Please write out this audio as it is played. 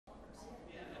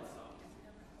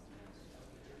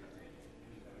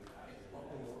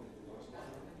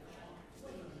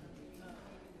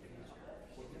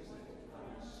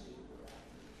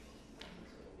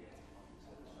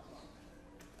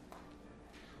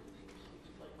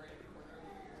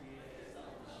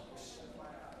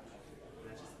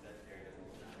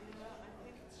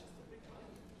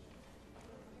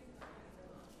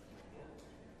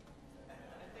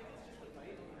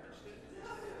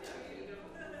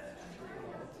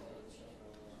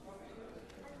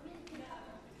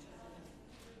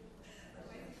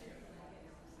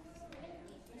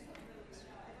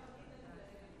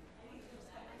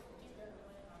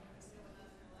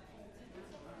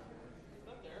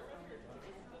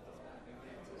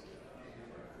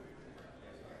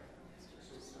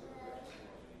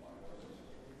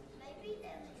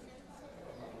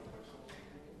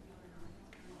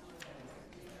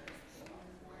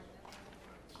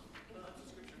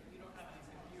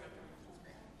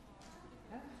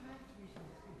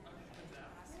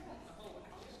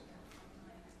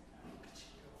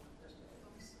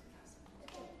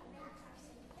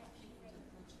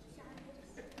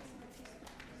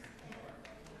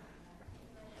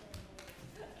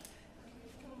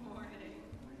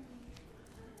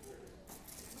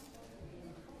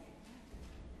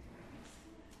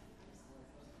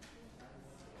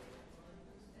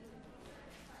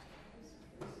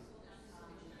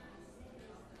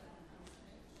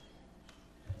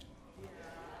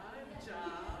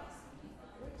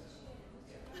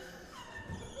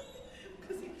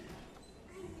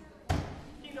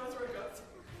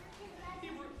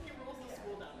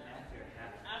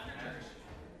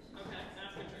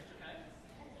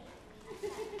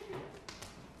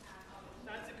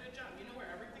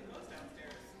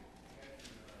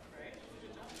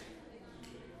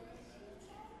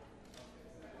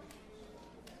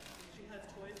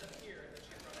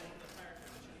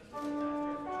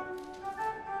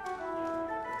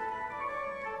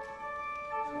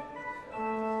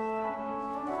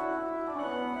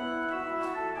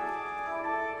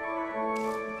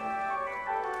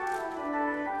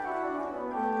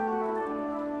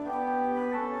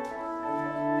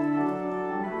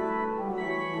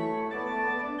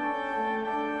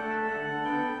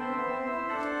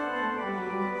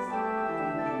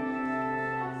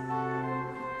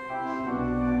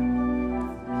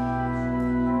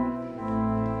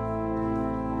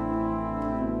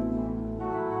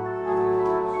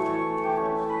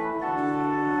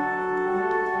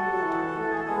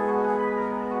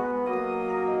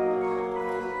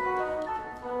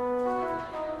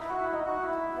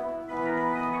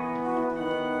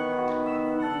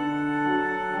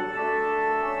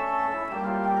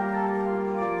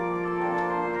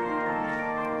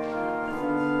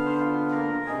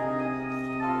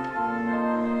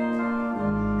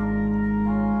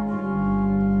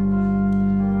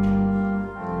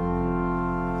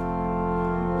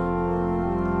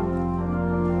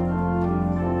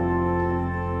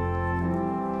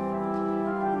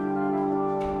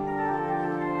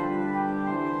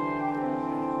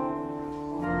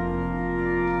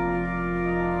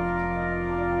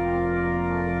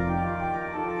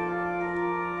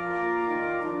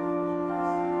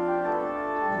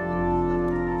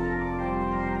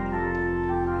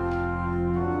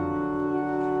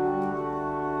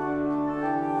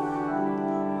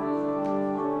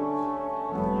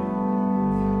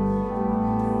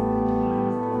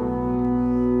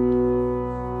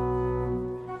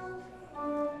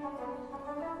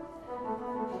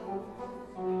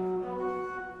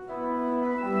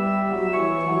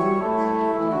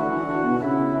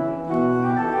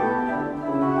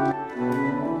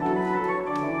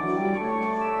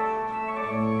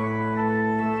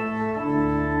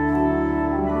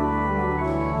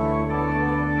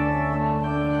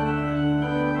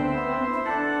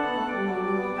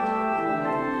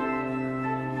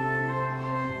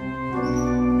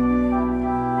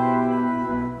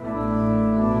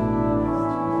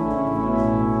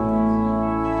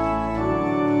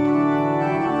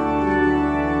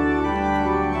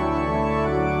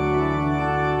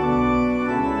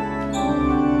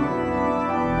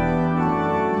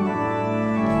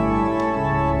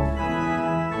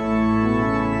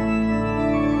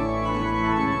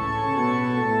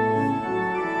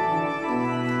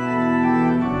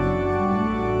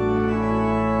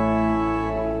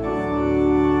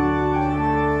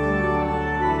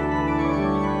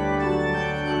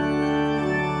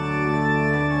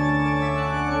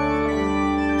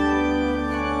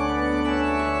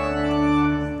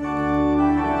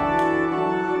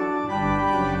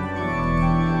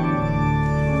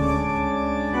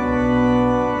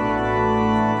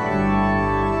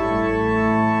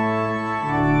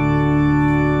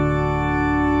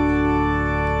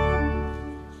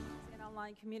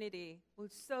Well,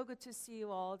 it's so good to see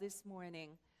you all this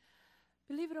morning.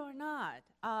 Believe it or not,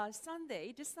 this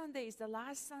Sunday is the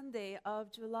last Sunday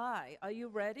of July. Are you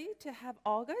ready to have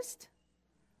August?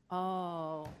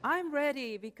 Oh, I'm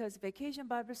ready because Vacation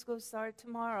Bible School starts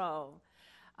tomorrow.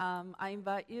 I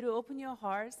invite you to open your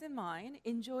hearts and mind,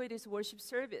 enjoy this worship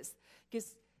service,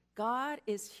 because God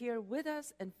is here with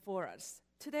us and for us.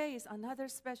 Today is another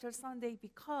special Sunday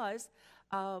because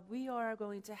we are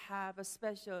going to have a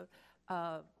special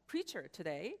preacher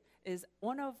today. Is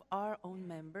one of our own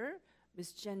member,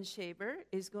 Miss Jen Schaber,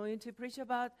 is going to preach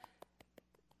about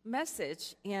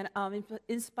message and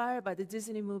inspired by the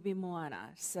Disney movie Moana.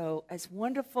 So it's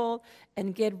wonderful,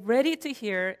 and get ready to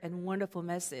hear a wonderful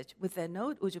message. With that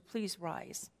note, would you please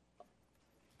rise?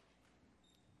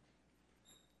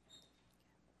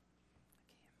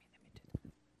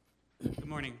 Good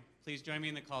morning. Please join me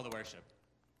in the call to worship.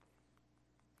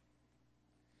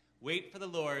 Wait for the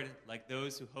Lord like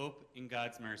those who hope in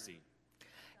God's mercy.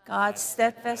 God's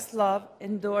steadfast love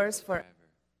endures forever.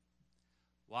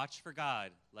 Watch for God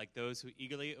like those who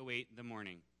eagerly await the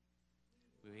morning.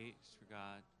 Wait for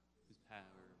God whose power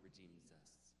redeems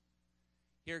us.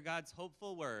 Hear God's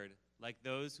hopeful word like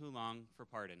those who long for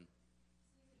pardon.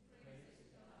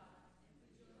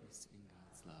 Rest in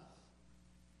God's love.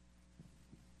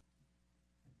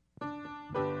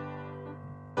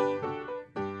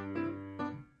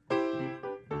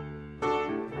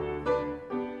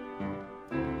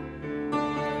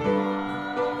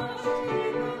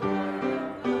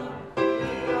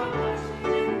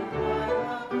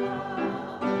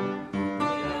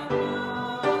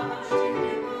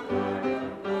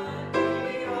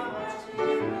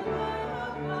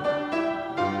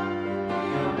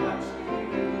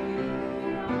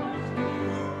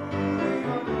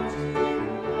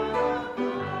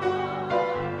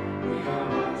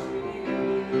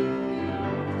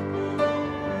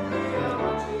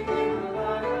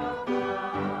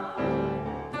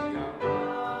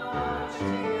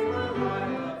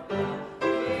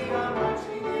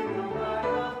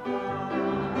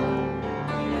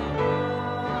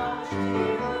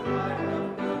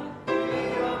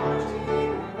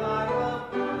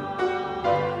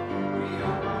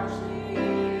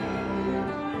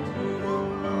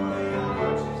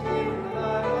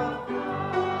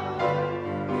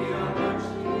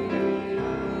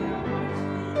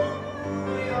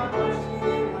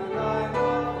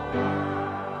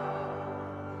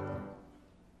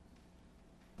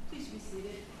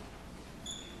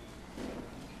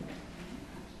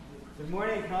 Good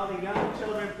morning. Can all the young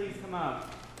children please come up?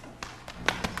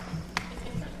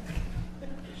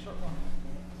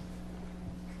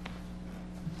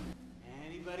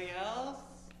 Anybody else?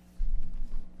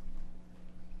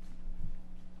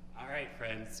 All right,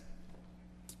 friends.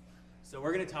 So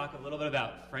we're going to talk a little bit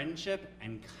about friendship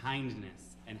and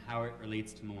kindness and how it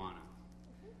relates to Moana.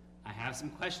 I have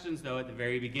some questions, though, at the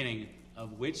very beginning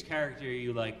of which character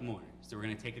you like more. So we're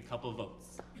going to take a couple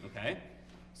votes, okay?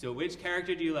 So which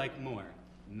character do you like more,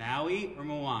 Maui or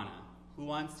Moana? Who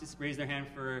wants to raise their hand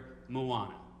for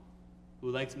Moana?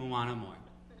 Who likes Moana more?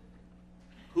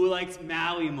 Who likes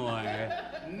Maui more?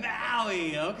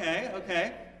 Maui, okay,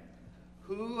 okay.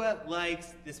 Who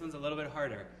likes, this one's a little bit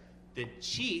harder, the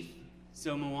chief,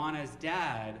 so Moana's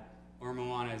dad, or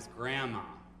Moana's grandma?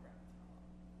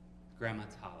 Grandma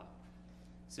Tala.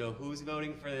 So who's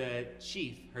voting for the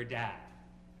chief, her dad?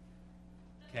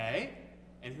 Okay.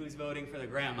 And who's voting for the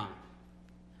grandma?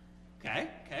 Okay,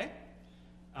 okay.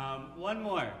 One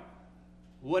more.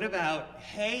 What about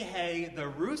Hey Hey the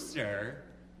rooster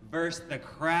versus the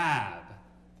crab?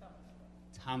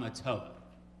 Tamatoa.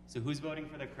 So who's voting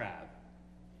for the crab?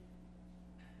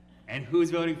 And who's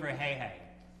voting for Hey Hey?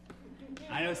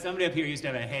 I know somebody up here used to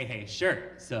have a Hey Hey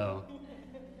shirt, so.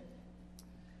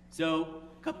 So,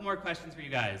 a couple more questions for you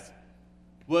guys.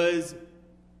 Was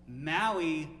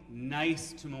Maui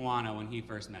nice to Moana when he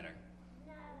first met her?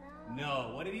 No.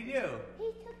 No. What did he do? He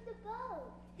took the boat.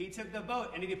 He took the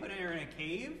boat, and did he put her in a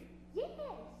cave? Yes.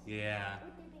 Yeah.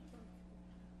 With the big one.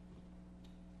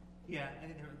 Yeah, I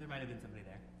think there might have been somebody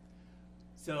there.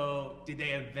 So, did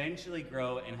they eventually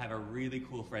grow and have a really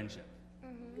cool friendship?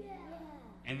 Mm-hmm.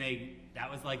 Yeah. And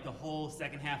that was like the whole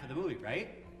second half of the movie, right?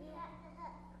 Yeah.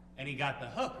 And he got the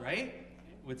hook, right?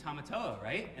 With Tamatoa,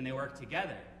 right? And they worked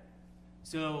together.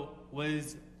 So,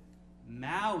 was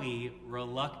Maui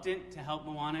reluctant to help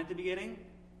Moana at the beginning?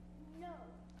 No.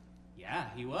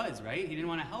 Yeah, he was, right? He didn't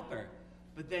want to help her.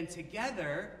 But then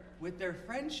together, with their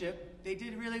friendship, they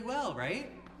did really well,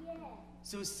 right? Yeah.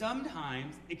 So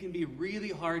sometimes it can be really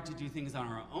hard to do things on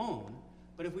our own,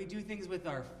 but if we do things with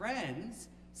our friends,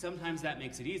 sometimes that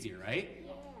makes it easier, right?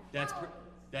 Yeah.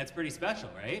 That's pretty special,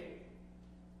 right?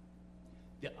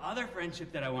 The other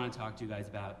friendship that I want to talk to you guys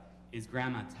about is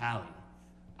Grandma Tally.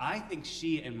 I think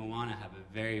she and Moana have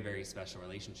a very, very special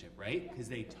relationship, right? Because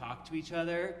they talk to each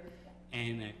other,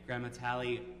 and Grandma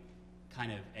Tally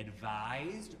kind of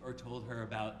advised or told her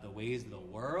about the ways of the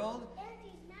world.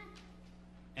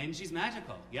 And she's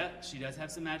magical. Yeah, she does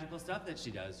have some magical stuff that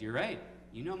she does. You're right.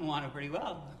 You know Moana pretty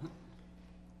well.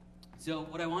 So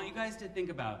what I want you guys to think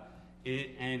about,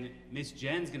 and Miss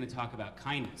Jen's going to talk about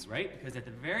kindness, right? Because at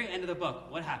the very end of the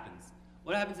book, what happens?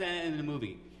 What happens at the end of the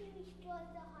movie? She restores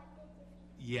the heart of Te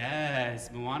Fiti. Yes,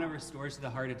 Moana restores to the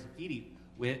heart of Te Fiti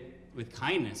with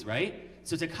kindness, right?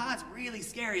 So Taka's really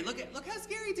scary. Look how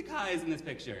scary Taka is in this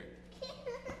picture.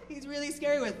 He's really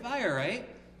scary with fire, right?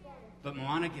 But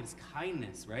Moana gives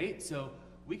kindness, right? So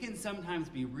we can sometimes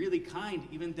be really kind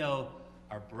even though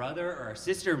our brother or our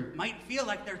sister might feel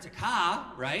like they're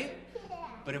Taka, right? Yeah.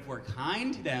 But if we're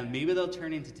kind to them, maybe they'll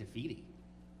turn into Te Fiti,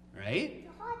 right?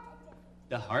 The heart of Te Fiti.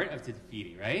 The heart of Te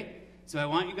Fiti, right? So I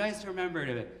want you guys to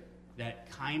remember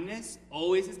that kindness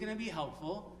always is going to be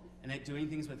helpful, and that doing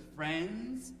things with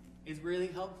friends is really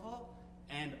helpful,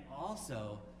 and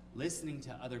also listening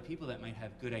to other people that might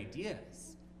have good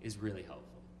ideas is really helpful.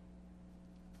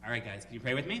 All right, guys, can you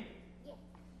pray with me? Yeah.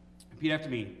 Repeat after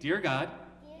me. Dear God,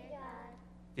 Dear God,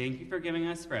 thank you for giving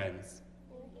us friends.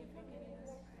 thank you for giving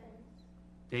us friends.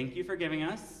 Thank you for giving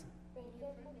us Thank you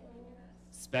for giving us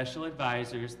special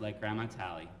advisors like Grandma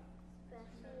Tally. special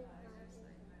advisors.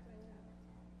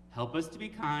 Help us to be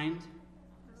kind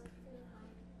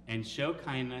and show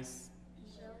kindness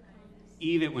Show kindness.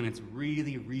 even when it's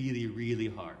really, really, really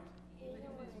hard. Even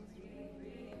when it's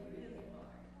really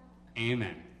hard.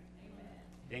 Amen.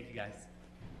 Thank you, guys.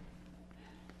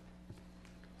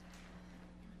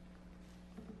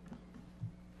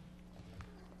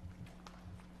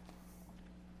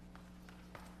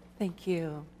 Thank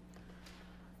you.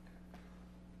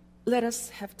 Let us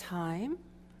have time.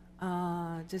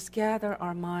 Just gather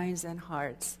our minds and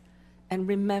hearts and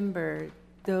remember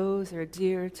those who are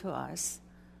dear to us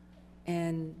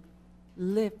and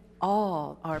lift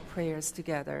all our prayers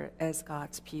together as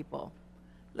God's people.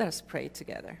 Let us pray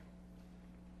together.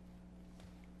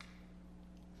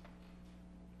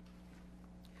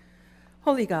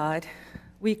 Holy God,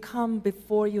 we come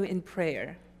before you in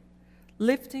prayer,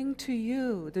 lifting to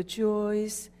you the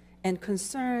joys and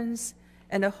concerns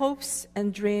and the hopes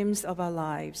and dreams of our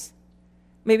lives.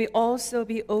 May we also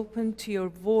be open to your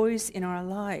voice in our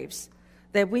lives,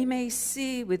 that we may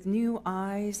see with new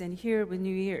eyes and hear with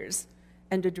new ears,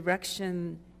 and the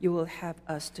direction you will have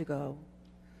us to go.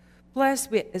 Bless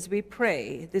as we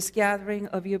pray this gathering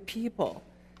of your people,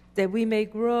 that we may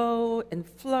grow and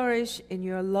flourish in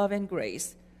your love and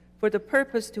grace for the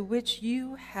purpose to which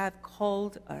you have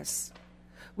called us.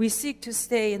 We seek to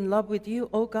stay in love with you,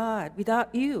 O God.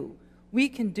 Without you, we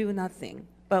can do nothing,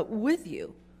 but with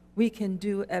you, we can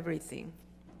do everything.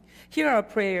 Hear our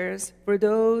prayers for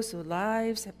those whose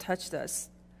lives have touched us,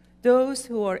 those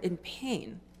who are in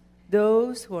pain,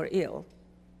 those who are ill,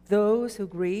 those who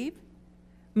grieve.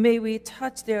 May we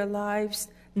touch their lives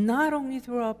not only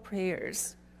through our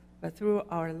prayers, but through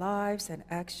our lives and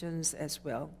actions as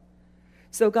well.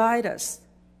 So guide us,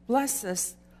 bless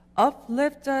us,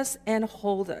 uplift us, and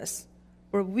hold us,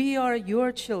 for we are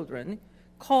your children,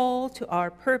 called to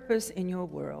our purpose in your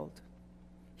world.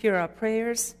 Hear our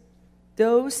prayers,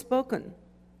 those spoken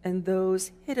and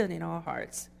those hidden in our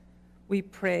hearts. We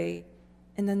pray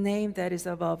in the name that is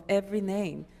above every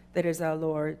name, that is our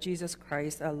Lord, Jesus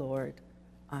Christ our Lord.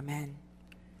 Amen.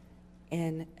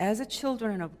 And as a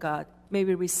children of God, may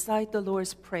we recite the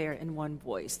Lord's Prayer in one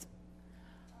voice.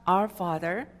 Our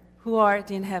Father, who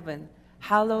art in heaven,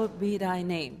 hallowed be thy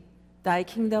name. Thy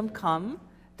kingdom come,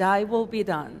 thy will be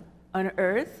done, on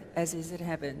earth as is in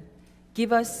heaven.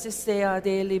 Give us this day our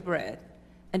daily bread,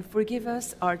 and forgive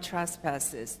us our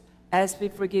trespasses, as we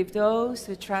forgive those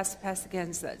who trespass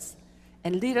against us.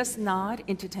 And lead us not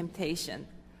into temptation,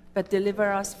 but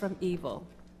deliver us from evil.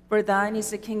 For thine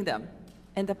is the kingdom,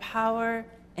 and the power,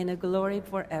 and the glory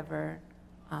forever.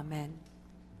 Amen.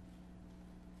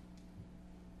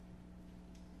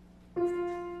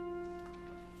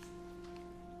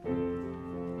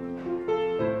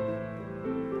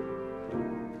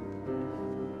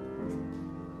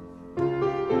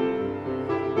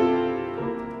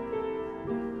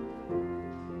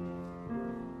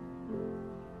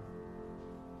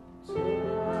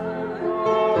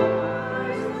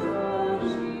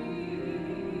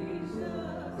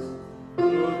 Jesus,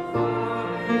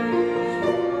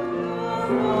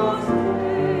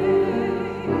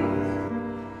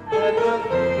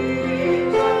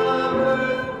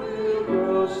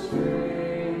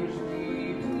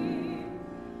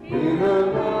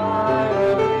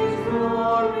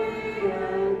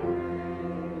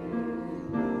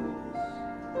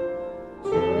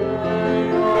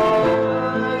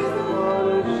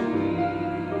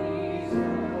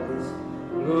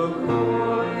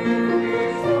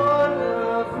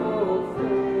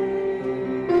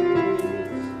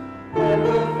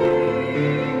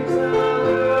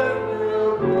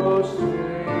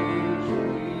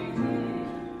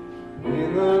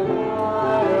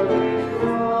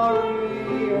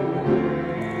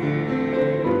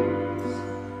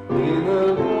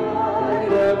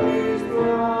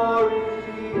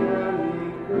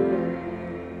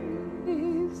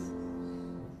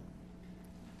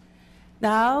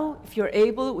 if you're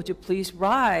able, would you please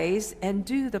rise and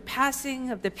do the passing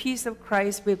of the peace of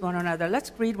Christ with one another? Let's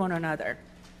greet one another.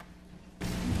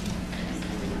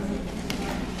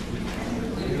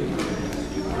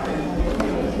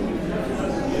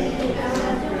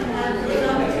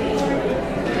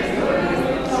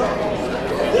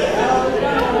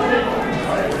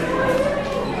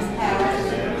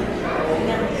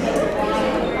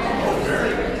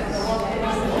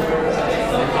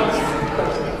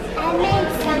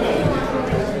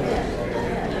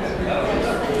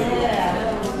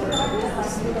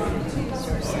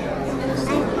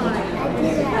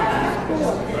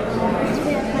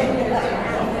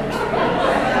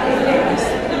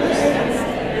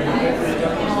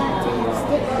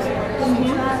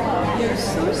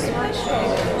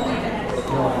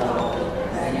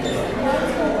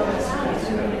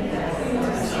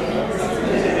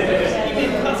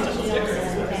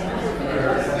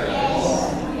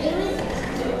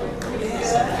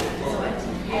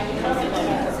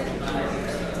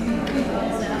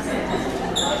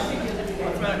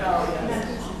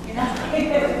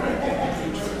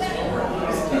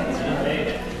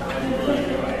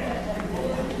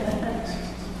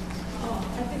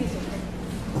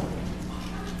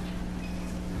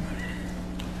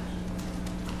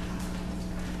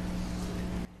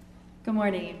 Good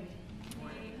morning.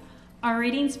 Our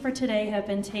readings for today have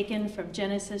been taken from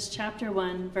Genesis chapter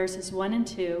 1, verses 1 and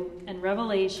 2, and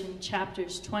Revelation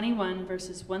chapters 21,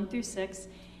 verses 1 through 6,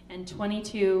 and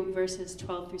 22, verses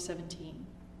 12 through 17.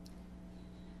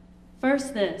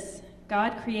 First this,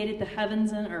 God created the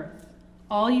heavens and earth.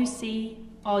 All you see,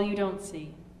 all you don't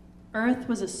see. Earth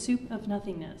was a soup of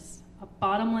nothingness, a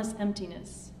bottomless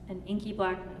emptiness, and inky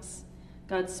blackness.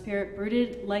 God's spirit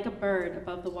brooded like a bird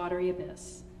above the watery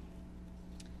abyss.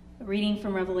 A reading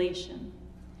from Revelation.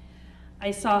 I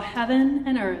saw heaven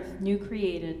and earth new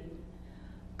created.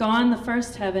 Gone the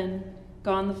first heaven,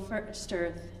 gone the first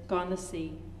earth, gone the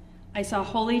sea. I saw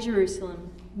holy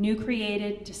Jerusalem, new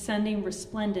created, descending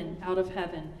resplendent out of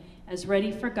heaven, as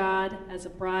ready for God as a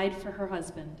bride for her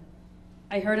husband.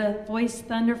 I heard a voice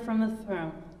thunder from the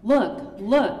throne. Look,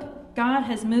 look, God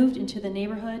has moved into the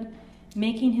neighborhood,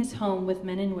 making his home with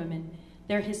men and women.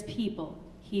 They're his people.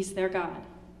 He's their God.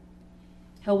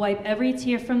 He'll wipe every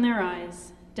tear from their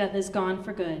eyes. Death is gone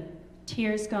for good.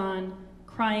 Tears gone,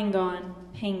 crying gone,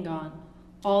 pain gone.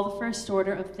 All the first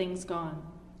order of things gone.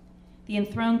 The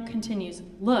enthroned continues,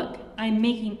 look, I'm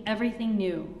making everything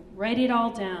new. Write it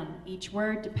all down, each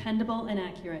word dependable and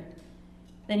accurate.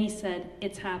 Then he said,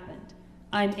 it's happened.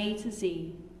 I'm A to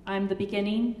Z. I'm the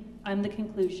beginning, I'm the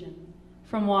conclusion.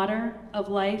 From water of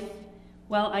life,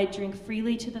 well, I drink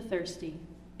freely to the thirsty.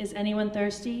 Is anyone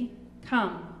thirsty?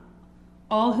 Come.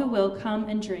 All who will come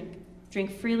and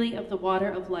drink freely of the water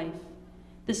of life.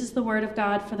 This is the word of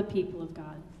God for the people of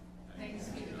God. Thanks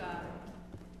be to God.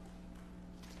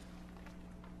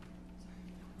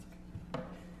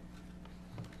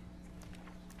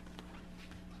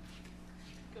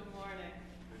 Good morning.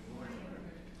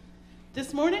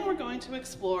 This morning we're going to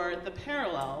explore the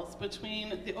parallels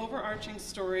between the overarching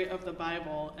story of the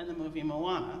Bible and the movie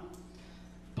Moana.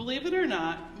 Believe it or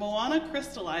not, Moana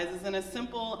crystallizes in a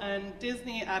simple and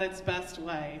Disney at its best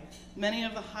way many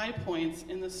of the high points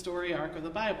in the story arc of the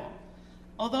Bible.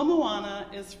 Although Moana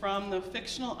is from the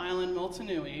fictional island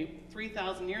Motunui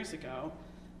 3,000 years ago,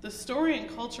 the story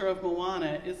and culture of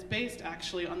Moana is based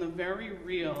actually on the very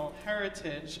real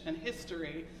heritage and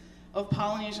history of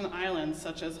Polynesian islands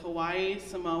such as Hawaii,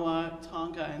 Samoa,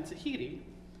 Tonga, and Tahiti.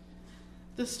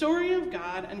 The story of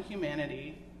God and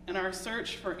humanity and our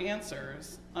search for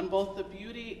answers on both the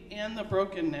beauty and the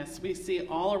brokenness we see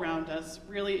all around us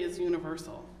really is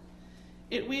universal.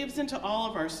 It weaves into all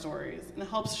of our stories and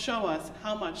helps show us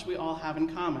how much we all have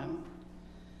in common.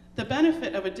 The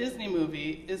benefit of a Disney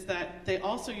movie is that they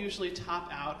also usually top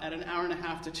out at 1.5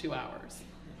 hours to 2 hours,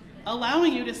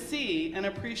 allowing you to see and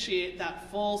appreciate that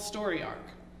full story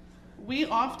arc. We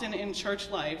often in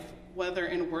church life, whether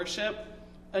in worship,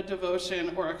 a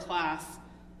devotion, or a class,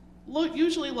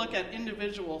 usually look at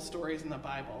individual stories in the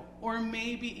Bible, or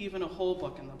maybe even a whole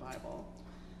book in the Bible.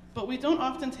 But we don't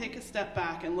often take a step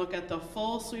back and look at the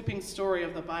full sweeping story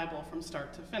of the Bible from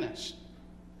start to finish.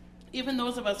 Even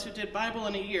those of us who did Bible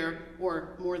in a year, or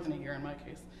more than a year in my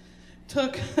case,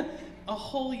 took a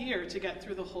whole year to get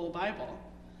through the whole Bible.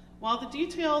 While the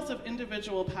details of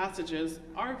individual passages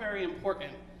are very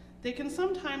important, they can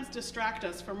sometimes distract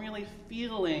us from really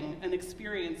feeling and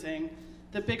experiencing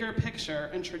the bigger picture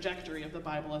and trajectory of the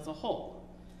Bible as a whole.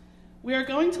 We are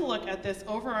going to look at this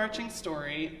overarching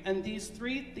story and these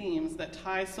three themes that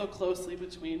tie so closely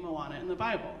between Moana and the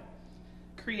Bible: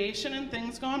 creation and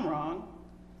things gone wrong,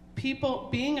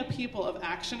 being a people of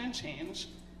action and change,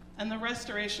 and the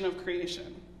restoration of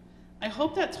creation. I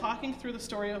hope that talking through the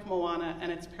story of Moana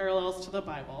and its parallels to the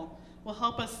Bible will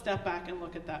help us step back and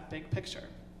look at that big picture.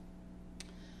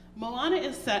 Moana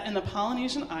is set in the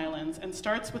Polynesian Islands and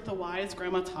starts with the wise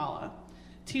Grandma Tala,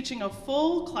 teaching a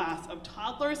full class of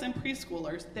toddlers and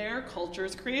preschoolers their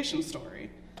culture's creation story.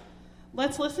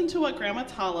 Let's listen to what Grandma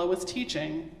Tala was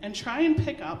teaching and try and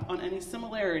pick up on any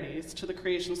similarities to the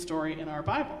creation story in our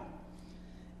Bible.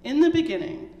 In the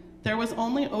beginning, there was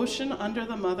only ocean under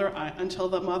the until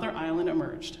the mother island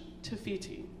emerged, Te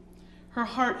Fiti. Her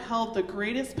heart held the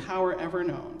greatest power ever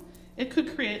known. It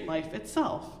could create life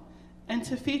itself, and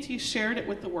Te Fiti shared it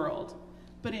with the world.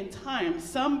 But in time,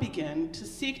 some began to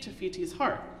seek Te Fiti's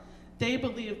heart. They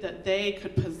believed that they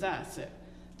could possess it.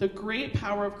 The great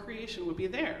power of creation would be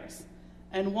theirs.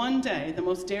 And one day, the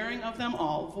most daring of them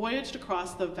all voyaged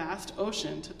across the vast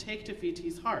ocean to take Te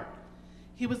Fiti's heart.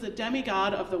 He was a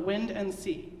demigod of the wind and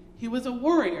sea. He was a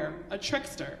warrior, a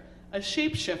trickster, a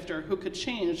shapeshifter who could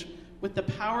change with the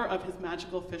power of his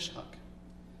magical fish hook.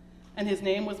 And his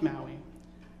name was Maui.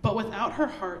 But without her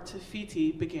heart, Te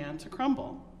Fiti began to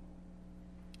crumble.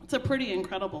 It's a pretty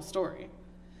incredible story.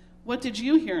 What did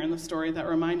you hear in the story that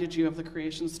reminded you of the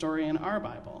creation story in our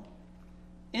Bible?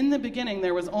 In the beginning,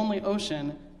 there was only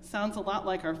ocean sounds a lot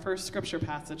like our first scripture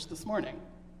passage this morning.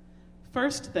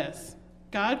 First, this: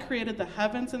 God created the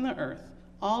heavens and the earth,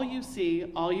 all you see,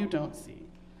 all you don't see.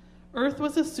 Earth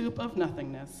was a soup of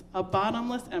nothingness, a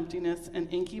bottomless emptiness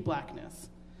and inky blackness.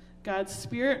 God's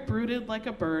spirit brooded like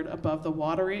a bird above the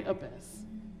watery abyss.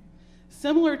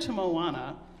 Similar to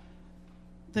Moana,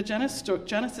 the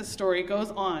Genesis story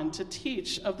goes on to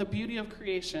teach of the beauty of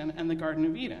creation and the Garden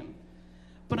of Eden.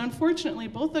 But unfortunately,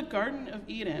 both the Garden of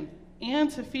Eden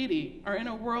and Te Fiti are in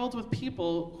a world with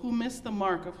people who miss the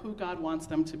mark of who God wants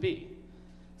them to be.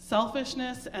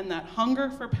 Selfishness and that hunger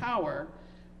for power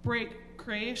break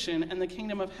creation and the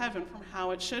kingdom of heaven from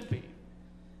how it should be.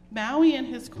 Maui, in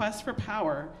his quest for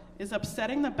power, is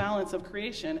upsetting the balance of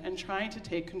creation and trying to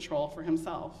take control for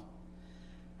himself.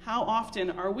 How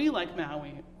often are we like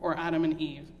Maui or Adam and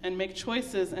Eve and make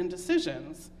choices and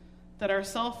decisions that are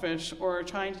selfish or are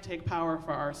trying to take power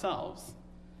for ourselves?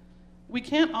 We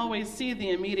can't always see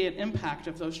the immediate impact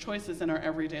of those choices in our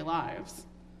everyday lives.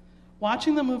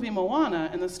 Watching the movie Moana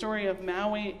and the story of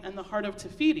Maui and the heart of Te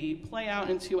Fiti play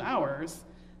out in 2 hours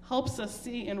helps us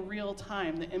see in real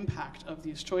time the impact of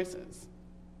these choices.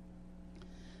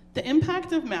 The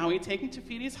impact of Maui taking Te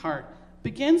Fiti's heart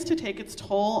begins to take its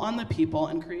toll on the people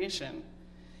and creation.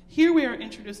 Here we are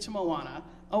introduced to Moana,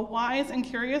 a wise and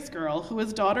curious girl who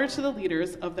is daughter to the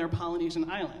leaders of their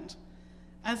Polynesian island.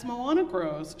 As Moana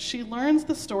grows, she learns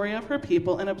the story of her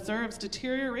people and observes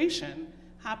deterioration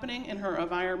happening in her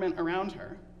environment around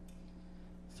her.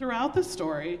 Throughout the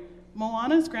story,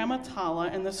 Moana's Grandma Tala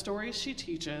and the stories she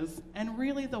teaches, and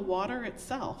really the water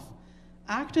itself,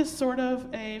 act as sort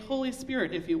of a Holy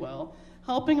Spirit, if you will,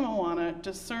 helping Moana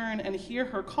discern and hear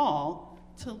her call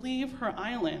to leave her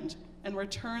island and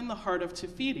return the heart of Te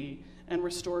Fiti and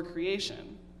restore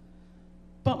creation.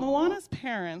 But Moana's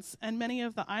parents and many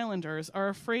of the islanders are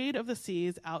afraid of the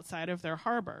seas outside of their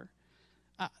harbor,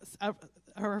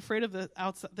 are afraid of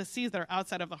the seas that are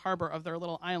outside of the harbor of their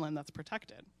little island that's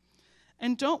protected,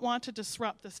 and don't want to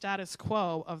disrupt the status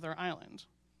quo of their island.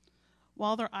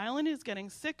 While their island is getting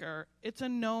sicker, it's a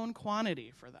known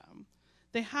quantity for them.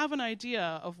 They have an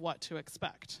idea of what to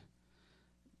expect.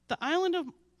 The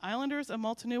islanders of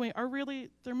Motunui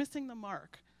they're missing the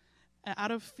mark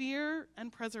out of fear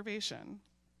and preservation.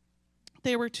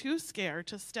 They were too scared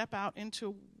to step out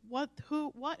into what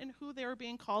and who they were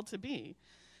being called to be,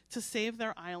 to save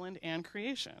their island and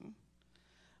creation.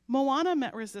 Moana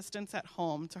met resistance at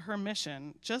home to her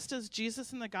mission, just as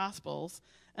Jesus in the Gospels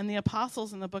and the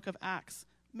apostles in the book of Acts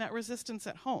met resistance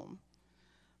at home.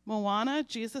 Moana,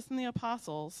 Jesus, and the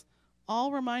apostles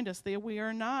all remind us that we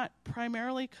are not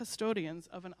primarily custodians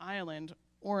of an island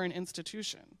or an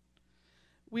institution.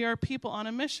 We are people on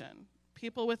a mission,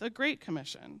 people with a great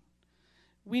commission.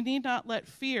 We need not let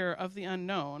fear of the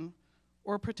unknown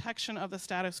or protection of the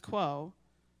status quo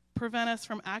prevent us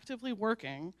from actively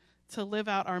working to live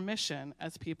out our mission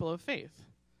as people of faith.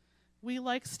 We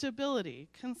like stability,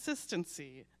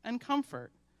 consistency, and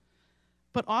comfort.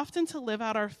 But often to live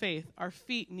out our faith, our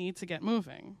feet need to get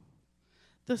moving.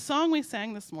 The song we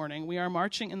sang this morning, "We Are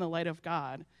Marching in the Light of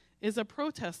God," is a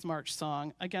protest march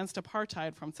song against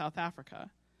apartheid from South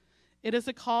Africa. It is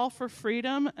a call for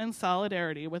freedom and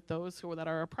solidarity with those that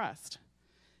are oppressed.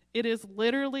 It is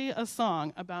literally a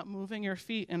song about moving your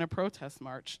feet in a protest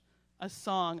march, a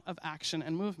song of action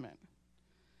and movement.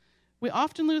 We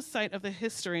often lose sight of the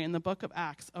history in the book of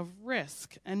Acts of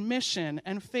risk and mission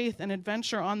and faith and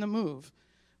adventure on the move,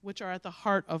 which are at the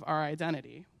heart of our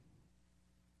identity.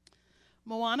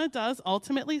 Moana does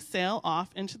ultimately sail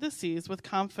off into the seas with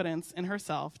confidence in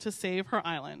herself to save her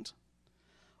island.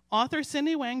 Author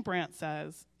Cindy Wang Brandt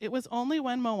says, "It was only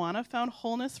when Moana found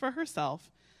wholeness for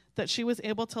herself that she was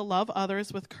able to love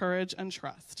others with courage and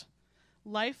trust.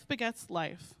 Life begets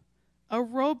life. A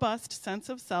robust sense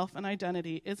of self and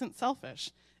identity isn't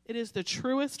selfish. It is the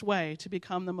truest way to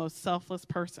become the most selfless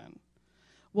person."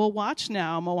 We'll watch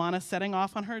now Moana setting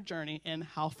off on her journey in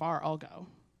How Far I'll Go.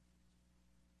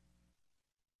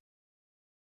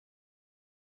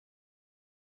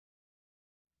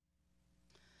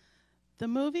 The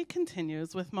movie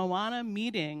continues with Moana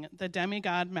meeting the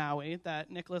demigod Maui that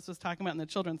Nicholas was talking about in the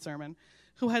children's sermon,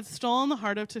 who had stolen the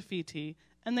heart of Te Fiti,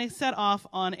 and they set off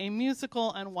on a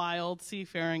musical and wild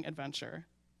seafaring adventure.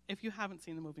 If you haven't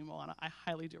seen the movie Moana, I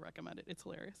highly do recommend it. It's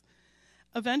hilarious.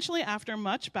 Eventually, after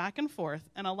much back and forth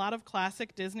and a lot of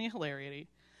classic Disney hilarity,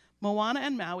 Moana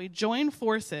and Maui join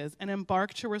forces and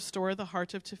embark to restore the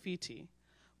heart of Te Fiti.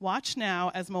 Watch now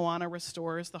as Moana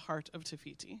restores the heart of Te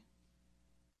Fiti.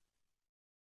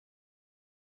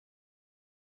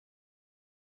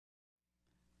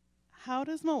 How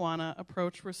does Moana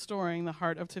approach restoring the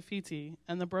heart of Te Fiti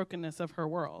and the brokenness of her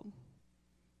world?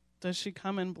 Does she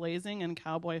come in blazing and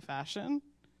cowboy fashion?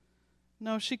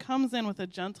 No, she comes in with a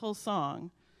gentle song,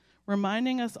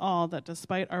 reminding us all that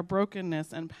despite our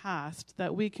brokenness and past,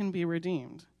 that we can be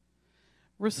redeemed.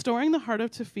 Restoring the heart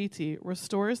of Te Fiti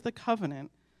restores the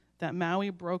covenant that Maui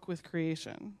broke with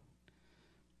creation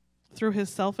through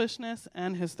his selfishness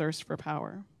and his thirst for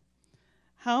power.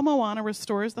 How Moana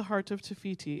restores the heart of Te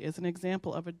Fiti is an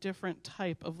example of a different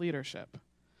type of leadership.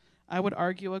 I would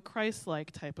argue a Christ-like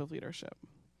type of leadership.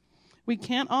 We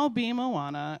can't all be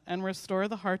Moana and restore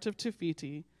the heart of Te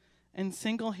Fiti and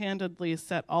single-handedly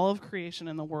set all of creation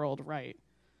in the world right.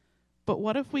 But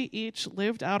what if we each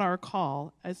lived out our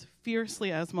call as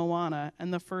fiercely as Moana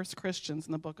and the first Christians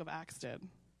in the book of Acts did?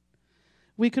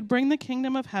 We could bring the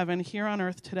kingdom of heaven here on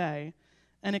earth today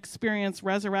and experience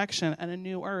resurrection and a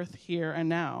new earth here and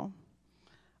now.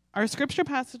 Our scripture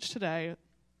passage today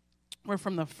were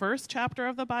from the first chapter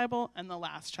of the Bible and the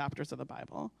last chapters of the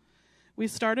Bible. We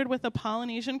started with the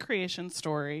Polynesian creation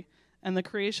story and the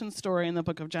creation story in the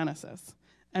book of Genesis,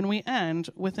 and we end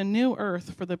with a new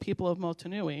earth for the people of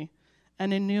Motunui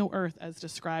and a new earth as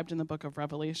described in the book of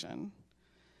Revelation.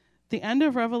 The end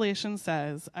of Revelation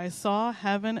says, "I saw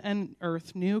heaven and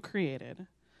earth new created,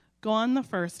 gone the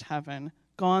first heaven,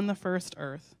 gone the first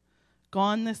earth,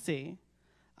 gone the sea.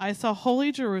 I saw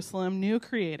holy Jerusalem new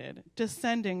created,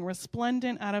 descending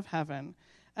resplendent out of heaven,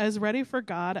 as ready for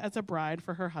God as a bride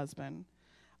for her husband.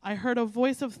 I heard a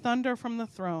voice of thunder from the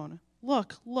throne.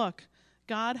 Look, look,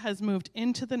 God has moved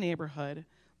into the neighborhood,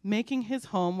 making his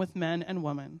home with men and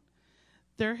women.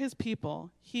 They're his people.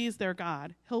 He's their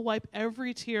God. He'll wipe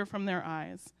every tear from their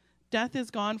eyes. Death is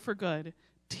gone for good.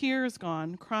 Tears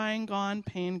gone, crying gone,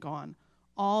 pain gone.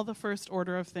 All the first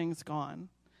order of things gone.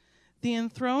 The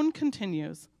enthroned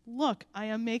continues, look, I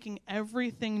am making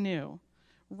everything new.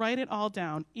 Write it all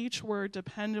down, each word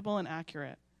dependable and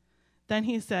accurate. Then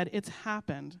he said, it's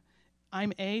happened.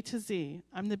 I'm A to Z.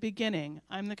 I'm the beginning.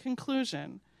 I'm the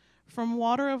conclusion. From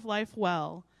water of life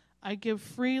well, I give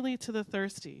freely to the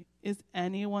thirsty. Is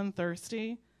anyone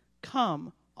thirsty?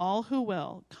 Come, all who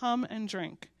will, come and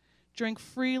drink. Drink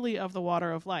freely of the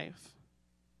water of life.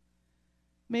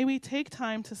 May we take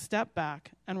time to step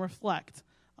back and reflect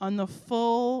on the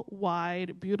full,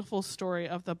 wide, beautiful story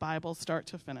of the Bible start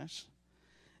to finish.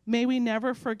 May we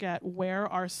never forget where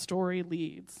our story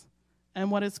leads and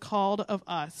what is called of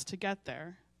us to get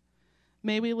there.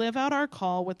 May we live out our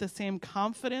call with the same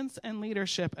confidence and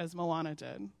leadership as Moana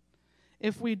did.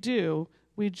 If we do,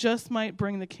 we just might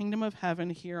bring the kingdom of heaven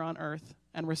here on earth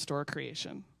and restore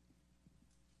creation.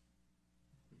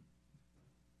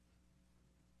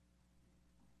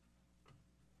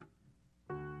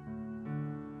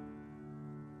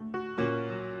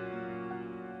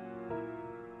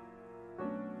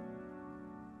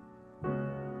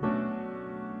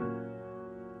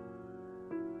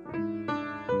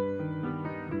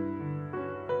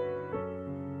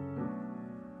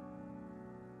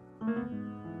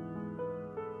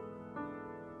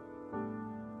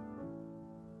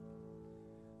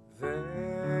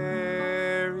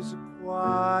 There is a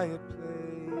quiet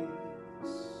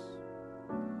place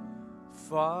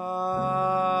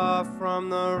far from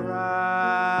the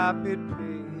rapid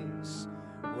pace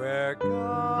where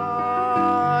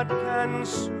God can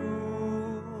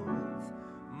soothe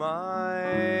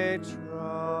my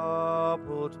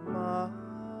troubled mind.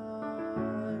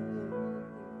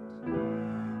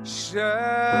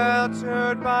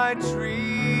 sheltered by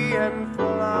tree and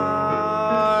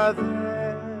flower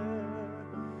there,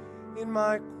 in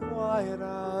my quiet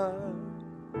hour,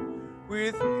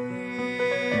 with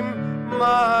him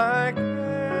my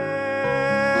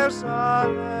cares are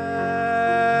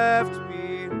left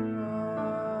behind.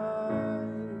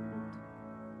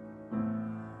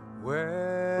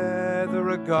 Whether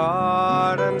a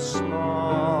garden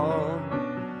small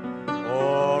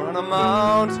or on a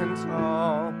mountain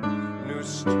tall, new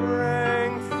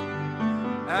strength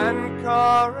and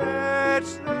courage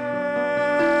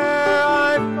there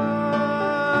I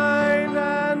find,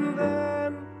 and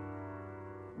then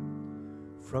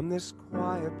from this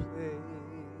quiet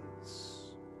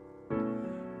place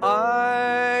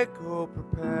I go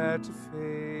prepared to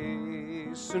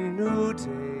face a new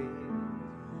day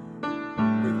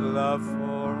with love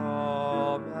for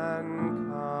all mankind.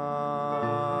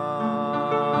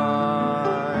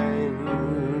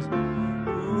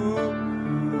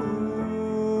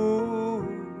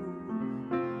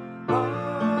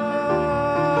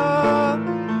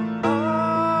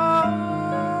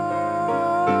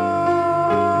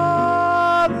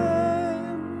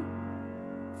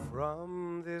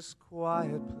 From this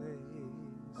quiet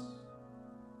place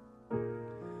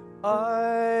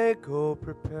I go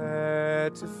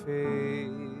prepared to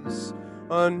face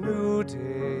a new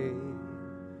day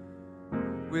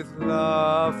with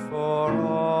love for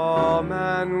all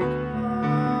mankind,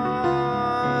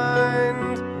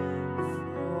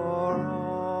 for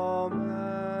all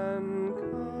mankind.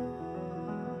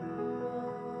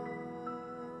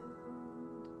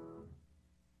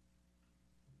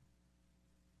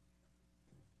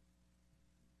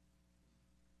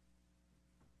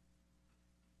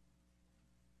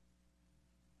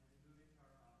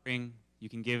 You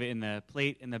can give it in the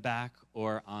plate in the back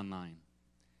or online.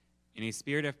 In a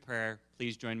spirit of prayer,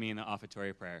 please join me in the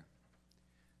offertory prayer.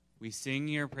 We sing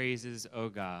your praises, O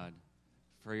God,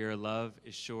 for your love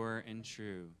is sure and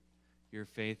true. Your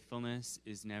faithfulness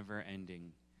is never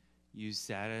ending. You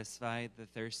satisfy the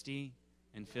thirsty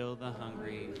and fill the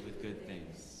hungry with good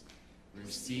things.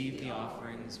 Receive the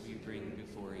offerings we bring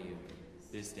before you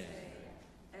this day,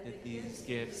 that these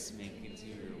gifts may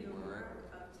continue your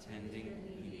work of tending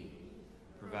needy,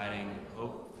 providing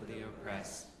hope for the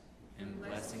oppressed and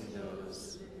blessing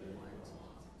those who want.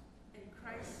 In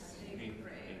Christ's name we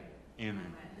pray.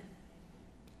 Amen.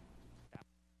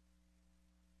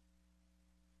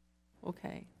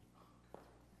 Okay.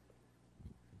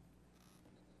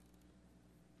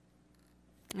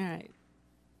 All right.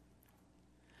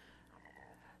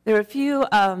 There are a few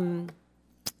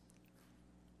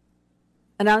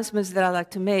announcements that I'd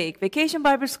like to make. Vacation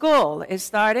Bible School is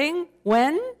starting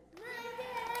when?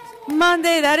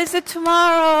 Monday. That is it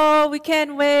tomorrow. We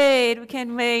can't wait. We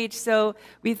can't wait. So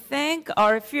we thank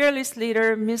our fearless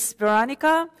leader, Miss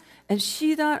Veronica, and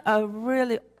she done a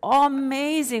really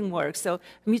amazing work. So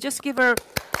let me just give her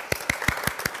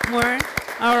more.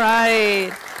 All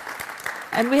right.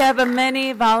 And we have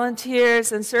many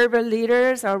volunteers and servant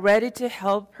leaders are ready to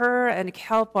help her and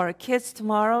help our kids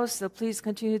tomorrow. So please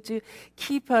continue to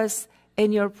keep us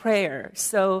in your prayer.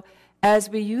 So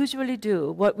as we usually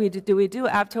do, what we do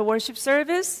after worship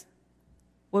service?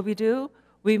 What we do?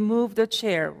 We move the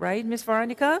chair, right, Miss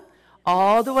Veronica?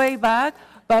 All the way back.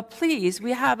 But please,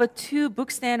 we have a 2 book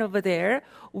stand over there.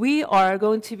 We are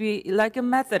going to be like a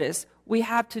Methodist. We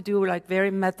have to do like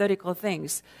very methodical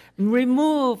things.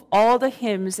 Remove all the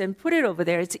hymns and put it over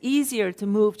there. It's easier to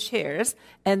move chairs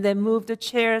and then move the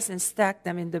chairs and stack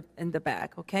them in the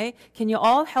back, okay? Can you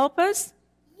all help us?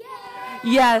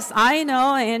 Yes, I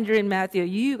know, Andrew and Matthew,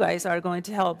 you guys are going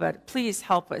to help, but please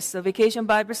help us. So Vacation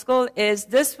Bible School is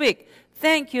this week.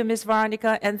 Thank you, Miss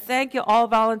Veronica, and thank you all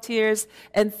volunteers,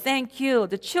 and thank you.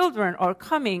 The children are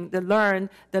coming to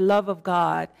learn the love of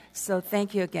God. So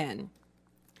thank you again.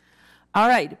 All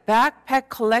right, backpack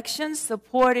collection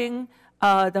supporting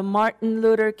the Martin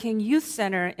Luther King Youth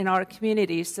Center in our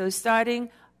community. So starting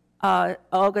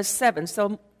August 7th,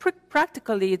 so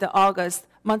practically the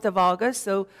month of August.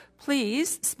 So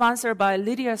please, sponsored by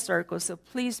Lydia Circle. So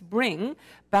please bring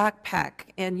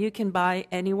backpack, and you can buy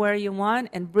anywhere you want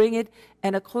and bring it.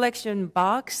 And a collection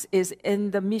box is in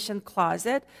the mission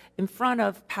closet in front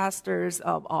of pastor's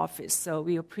office. So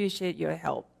we appreciate your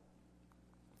help.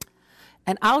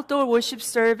 An outdoor worship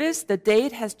service, the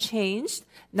date has changed.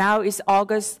 Now it's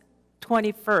August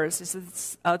 21st.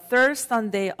 It's the third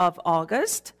Sunday of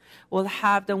August. We'll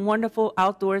have the wonderful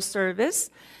outdoor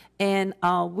service. And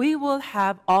we will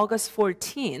have August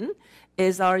 14th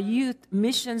is our Youth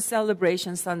Mission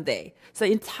Celebration Sunday. So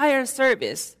entire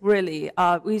service, really,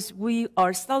 we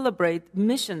are celebrate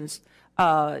missions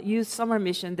youth summer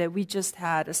mission that we just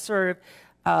had serve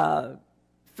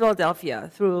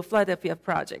Philadelphia through Philadelphia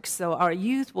Project. So our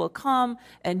youth will come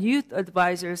and youth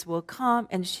advisors will come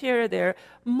and share their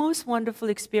most wonderful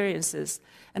experiences.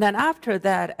 And then after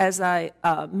that, as I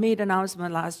made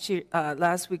announcement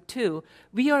last week too,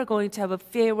 we are going to have a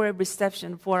farewell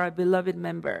reception for our beloved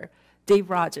member, Dave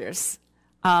Rogers.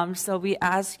 So we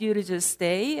ask you to just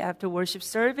stay after worship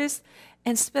service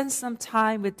and spend some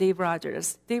time with Dave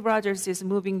Rogers. Dave Rogers is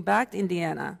moving back to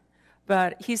Indiana,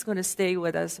 but he's going to stay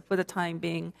with us for the time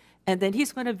being. And then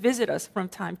he's going to visit us from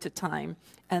time to time.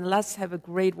 And let's have a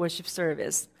great worship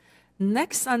service.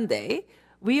 Next Sunday,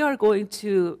 we are going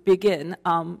to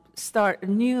start a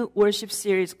new worship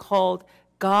series called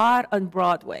God on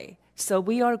Broadway. So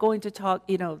we are going to talk,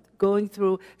 going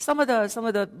through some of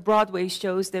the Broadway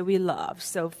shows that we love.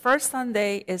 So first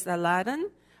Sunday is Aladdin.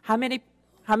 How many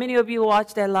of you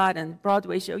watched the Aladdin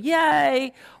Broadway show?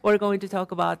 Yay! We're going to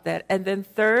talk about that. And then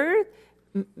third,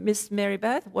 Miss Mary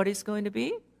Beth, what is going to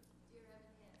be?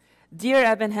 Dear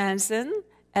Evan Hansen.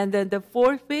 And then the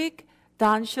fourth week,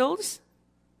 Don Schultz.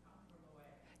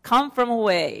 Come from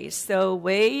away. So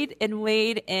wait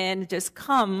and just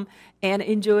come and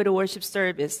enjoy the worship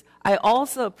service. I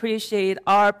also appreciate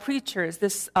our preachers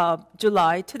this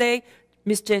July. Today,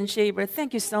 Miss Jen Schaber,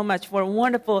 thank you so much for a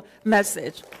wonderful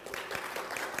message.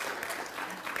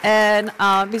 And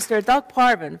Mr. Doug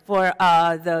Parvin for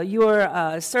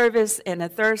your service in the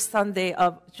third Sunday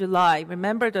of July.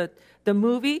 Remember the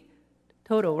movie?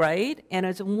 Total, right? And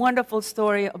it's a wonderful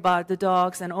story about the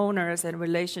dogs and owners and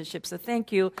relationships. So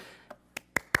thank you.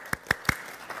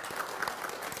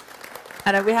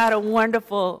 And we had a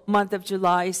wonderful month of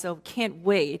July, so can't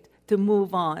wait to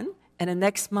move on. And the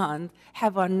next month,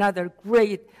 have another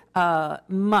great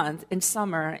month in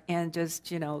summer and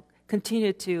just,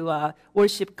 continue to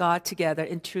worship God together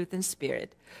in truth and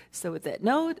spirit. So with that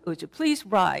note, would you please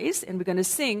rise? And we're going to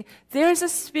sing, There's a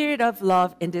Spirit of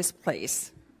Love in This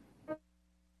Place.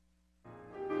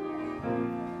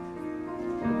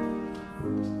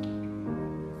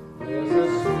 There's a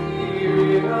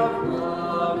spirit of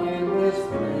love in this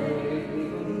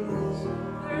place.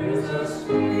 There's a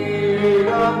spirit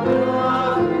of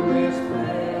love in this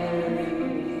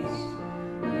place.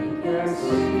 You can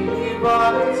see,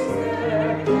 but it's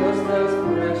there, just as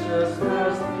precious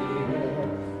as the air.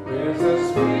 There's a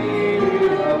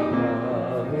spirit of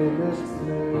love in this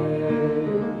place.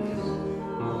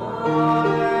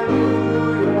 Hallelujah,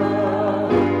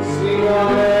 sing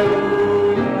hallelujah.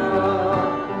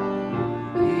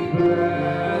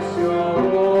 Bless your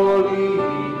holy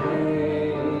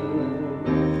name.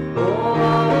 Oh,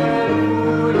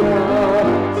 hallelujah,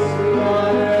 sing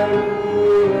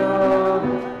hallelujah.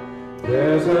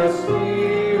 There's a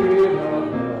spirit of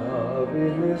love in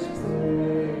this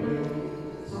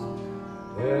place.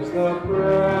 There's the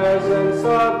presence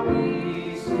of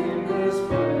peace in this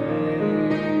place.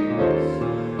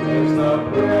 There's the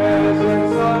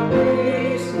presence of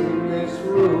peace in this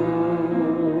room.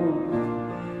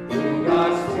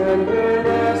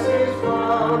 Tenderness is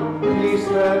found, peace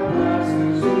that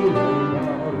passes human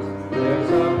bounds. There's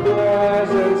a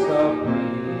presence of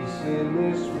peace in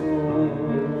this room.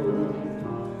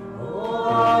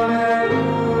 Oh,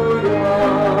 hallelujah,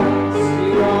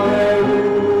 sing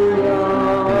hallelujah.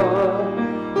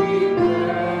 We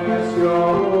bless your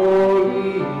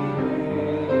holy name.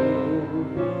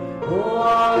 Oh,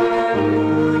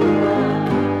 hallelujah,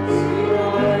 sing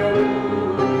hallelujah.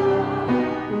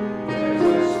 There's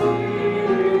a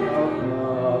spirit of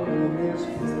love in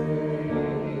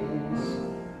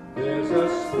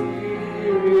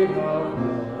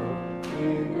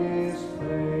this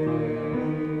place.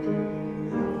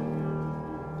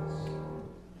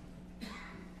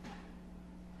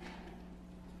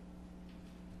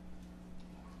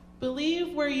 Believe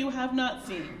where you have not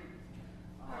seen.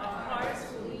 Our hearts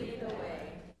will lead the way.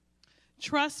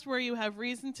 Trust where you have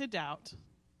reason to doubt.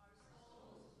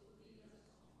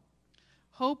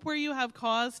 Hope where you have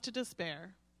cause to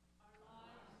despair.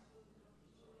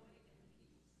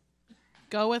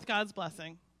 Go with God's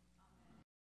blessing.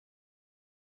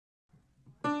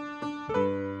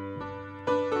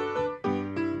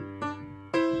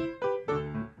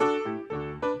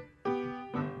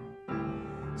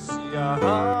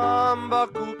 Siyahamba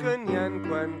ku kanyan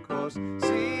kwenkos,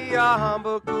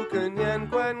 siyahamba ku kanyan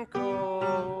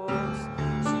kwenkos,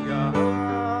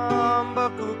 siyahamba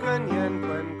ku kanyan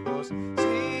kwenkos,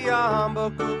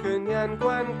 siyahamba ku kanyan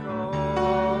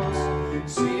kwenkos,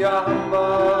 siyahamba.